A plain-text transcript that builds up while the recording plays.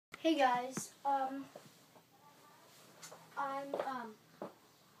Hey guys, I'm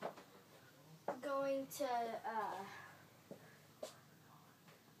going to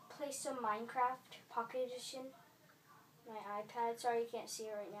play some Minecraft Pocket Edition. My iPad. Sorry you can't see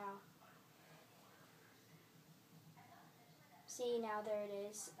it right now. See, now there it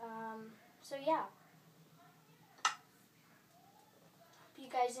is. So yeah, hope you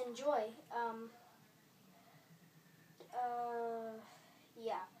guys enjoy.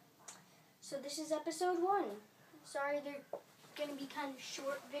 Yeah. So this is episode 1. Sorry they're gonna be kind of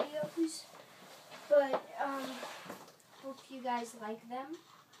short videos, but hope you guys like them.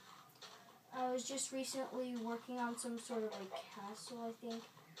 I was just recently working on some sort of like castle, I think.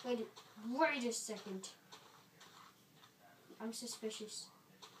 Wait a second. I'm suspicious.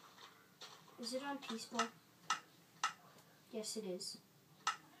 Is it on peaceful? Yes, it is.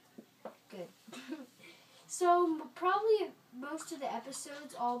 Good. So probably most of the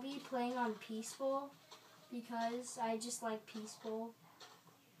episodes I'll be playing on peaceful because I just like peaceful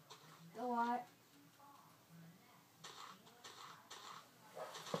a lot.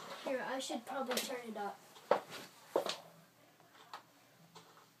 Here, I should probably turn it up.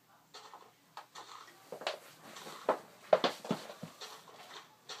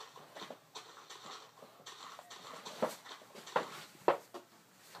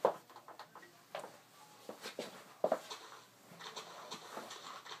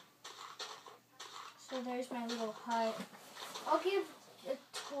 So there's my little hut. I'll give a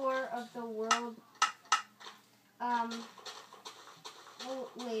tour of the world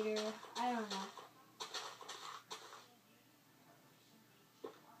later. I don't know.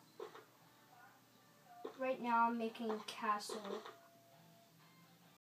 Right now I'm making a castle.